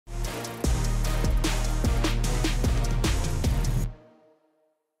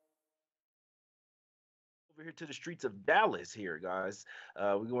over here to the streets of Dallas here, guys.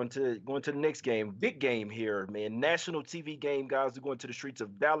 We're going to the next game, big game here, man. National TV game, guys. We're going to the streets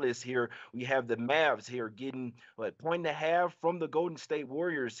of Dallas here. We have the Mavs here getting what point and a half from the Golden State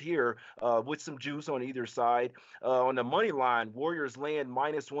Warriors here, with some juice on either side. On the money line, Warriors land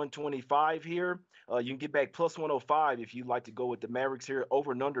minus 125 here. You can get back plus 105 if you'd like to go with the Mavericks here.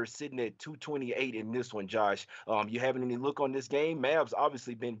 Over and under sitting at 228 in this one, Josh. You having any look on this game? Mavs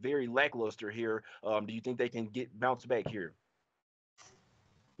obviously been very lackluster here. Do you think they can get bounce back here?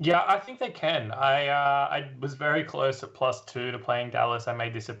 Yeah, I think they can. I was very close at +2 to playing Dallas. I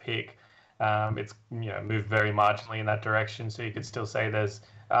made this a pick. It's moved very marginally in that direction, so you could still say there's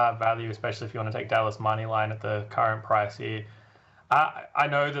value, especially if you want to take Dallas money line at the current price here. I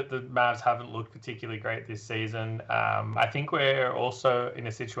know that the Mavs haven't looked particularly great this season. I think we're also in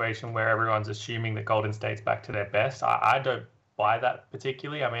a situation where everyone's assuming that Golden State's back to their best. I don't buy that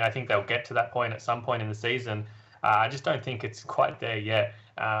particularly. I mean, I think they'll get to that point at some point in the season. I just don't think it's quite there yet.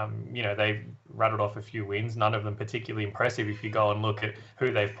 They've rattled off a few wins, none of them particularly impressive if you go and look at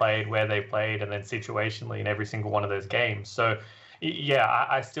who they've played, where they've played, and then situationally in every single one of those games. So, yeah,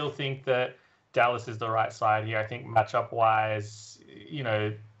 I still think that Dallas is the right side here. I think matchup-wise,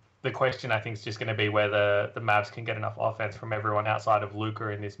 the question I think is just going to be whether the Mavs can get enough offense from everyone outside of Luka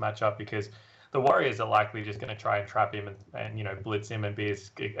in this matchup, because the Warriors are likely just going to try and trap him and blitz him and be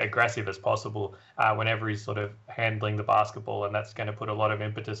as aggressive as possible whenever he's sort of handling the basketball, and that's going to put a lot of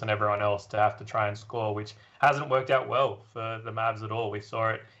impetus on everyone else to have to try and score, which hasn't worked out well for the Mavs at all. We saw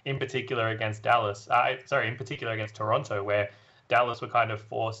it in particular against in particular against Toronto, where Dallas were kind of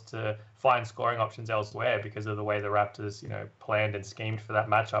forced to find scoring options elsewhere because of the way the Raptors, planned and schemed for that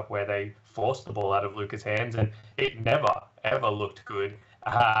matchup, where they forced the ball out of Luka's hands, and it never, ever looked good.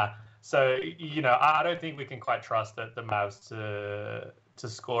 So, I don't think we can quite trust that the Mavs to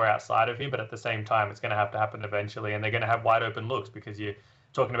score outside of him, but at the same time, it's going to have to happen eventually, and they're going to have wide open looks because you're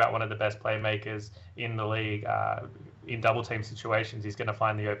talking about one of the best playmakers in the league. In double team situations, he's going to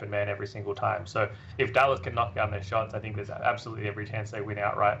find the open man every single time. So if Dallas can knock down their shots, I think there's absolutely every chance they win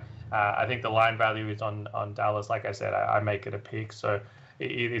outright. I think the line value is on Dallas. Like I said, I make it a pick. So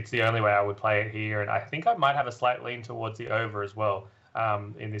it's the only way I would play it here. And I think I might have a slight lean towards the over as well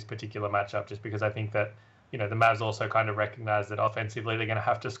in this particular matchup, just because I think that, the Mavs also kind of recognize that offensively they're going to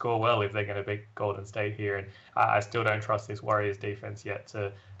have to score well if they're going to beat Golden State here. And I still don't trust this Warriors defense yet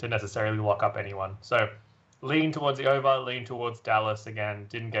to necessarily lock up anyone. So lean towards the over, lean towards Dallas. Again,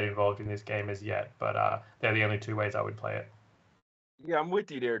 didn't get involved in this game as yet, but they're the only two ways I would play it. Yeah, I'm with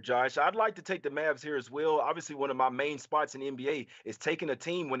you there, Josh. I'd like to take the Mavs here as well. Obviously, one of my main spots in the NBA is taking a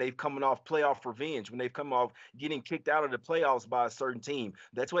team when they've coming off playoff revenge, when they've come off getting kicked out of the playoffs by a certain team.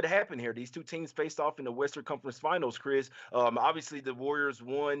 That's what happened here. These two teams faced off in the Western Conference Finals, Chris. Obviously, the Warriors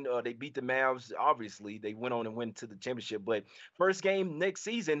won. They beat the Mavs. Obviously, they went on and went to the championship. But first game next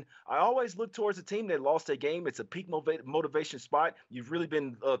season, I always look towards a team that lost a game. It's a peak motivation spot. You've really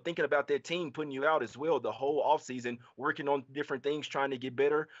been thinking about that team putting you out as well the whole offseason, working on different things, trying to get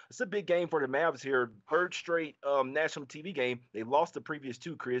better. It's a big game for the Mavs here. Third straight national TV game. They lost the previous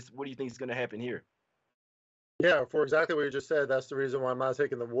two, Chris. What do you think is going to happen here? Yeah, for exactly what you just said, that's the reason why I'm not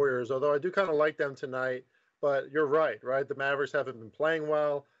taking the Warriors, although I do kind of like them tonight. But you're right? The Mavericks haven't been playing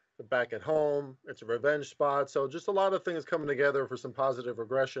well. They're back at home. It's a revenge spot. So just a lot of things coming together for some positive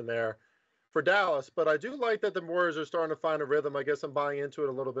regression there for Dallas. But I do like that the Warriors are starting to find a rhythm. I guess I'm buying into it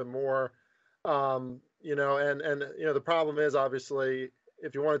a little bit more. The problem is, obviously,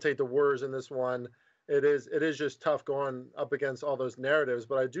 if you want to take the Warriors in this one, it is just tough going up against all those narratives.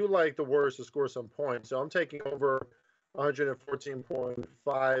 But I do like the Warriors to score some points. So I'm taking over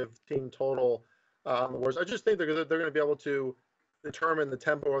 114.5 team total on the Warriors. I just think they're going to be able to determine the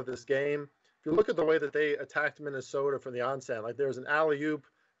tempo of this game. If you look at the way that they attacked Minnesota from the onset, like there was an alley-oop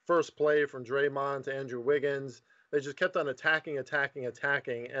first play from Draymond to Andrew Wiggins. They just kept on attacking,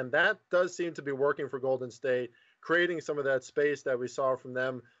 and that does seem to be working for Golden State, creating some of that space that we saw from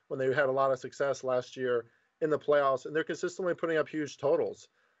them when they had a lot of success last year in the playoffs, and they're consistently putting up huge totals.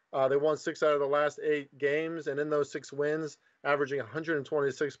 They won 6 out of the last 8 games, and in those 6 wins, averaging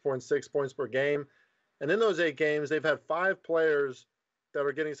 126.6 points per game. And in those 8 games, they've had 5 players that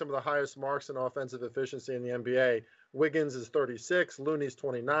are getting some of the highest marks in offensive efficiency in the NBA. Wiggins is 36, Looney's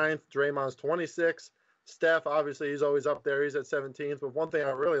 29th, Draymond's 26. Steph, obviously, he's always up there. He's at 17th. But one thing I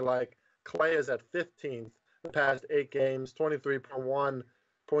really like, Clay is at 15th the past 8 games, 23.1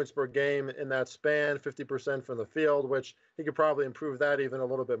 points per game in that span, 50% from the field, which he could probably improve that even a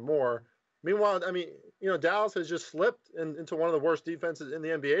little bit more. Meanwhile, Dallas has just slipped into one of the worst defenses in the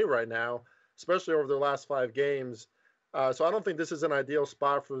NBA right now, especially over the last 5 games. So I don't think this is an ideal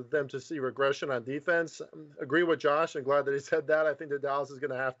spot for them to see regression on defense. Agree with Josh. I'm glad that he said that. I think that Dallas is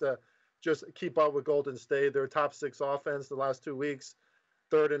going to have to just keep up with Golden State. Their top 6 offense the last 2 weeks,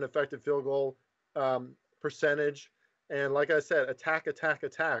 third in effective field goal percentage. And like I said, attack,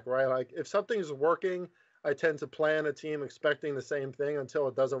 right? Like if something's working, I tend to plan a team expecting the same thing until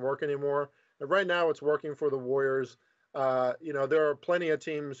it doesn't work anymore. And right now it's working for the Warriors. There are plenty of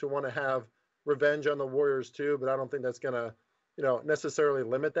teams who want to have revenge on the Warriors too, but I don't think that's going to, necessarily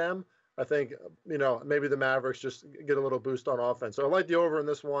limit them. I think, maybe the Mavericks just get a little boost on offense. So I like the over in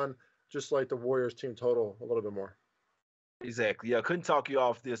this one, just like the Warriors team total a little bit more. Exactly. Yeah, couldn't talk you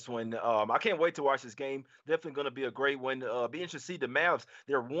off this one. I can't wait to watch this game. Definitely going to be a great one. Be interested to see the Mavs.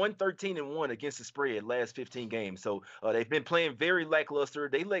 They're 1-13-1 against the spread last 15 games. So they've been playing very lackluster.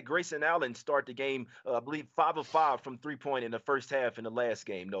 They let Grayson Allen start the game, I believe 5 of 5 from 3-point in the first half in the last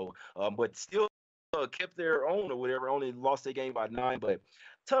game, though. But still kept their own or whatever. Only lost their game by 9. But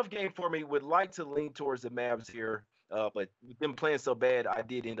tough game for me. Would like to lean towards the Mavs here. But with them playing so bad, I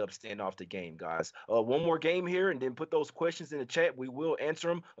did end up staying off the game, guys. One more game here, and then put those questions in the chat. We will answer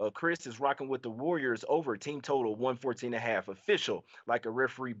them. Chris is rocking with the Warriors over team total 114.5. Official, like a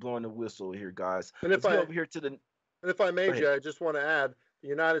referee blowing the whistle here, guys. And if over here to the. And if I may, Jay, I just want to add, the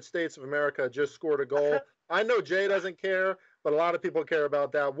United States of America just scored a goal. I know Jay doesn't care, but a lot of people care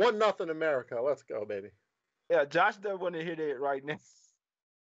about that. 1-0 America. Let's go, baby. Yeah, Josh doesn't want to hear that right now.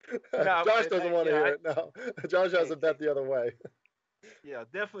 No, Josh doesn't want to hear it. No, Josh has a bet the other way. Yeah,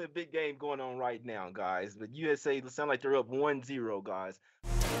 definitely a big game going on right now, guys. But USA sound like they're up 1-0, guys.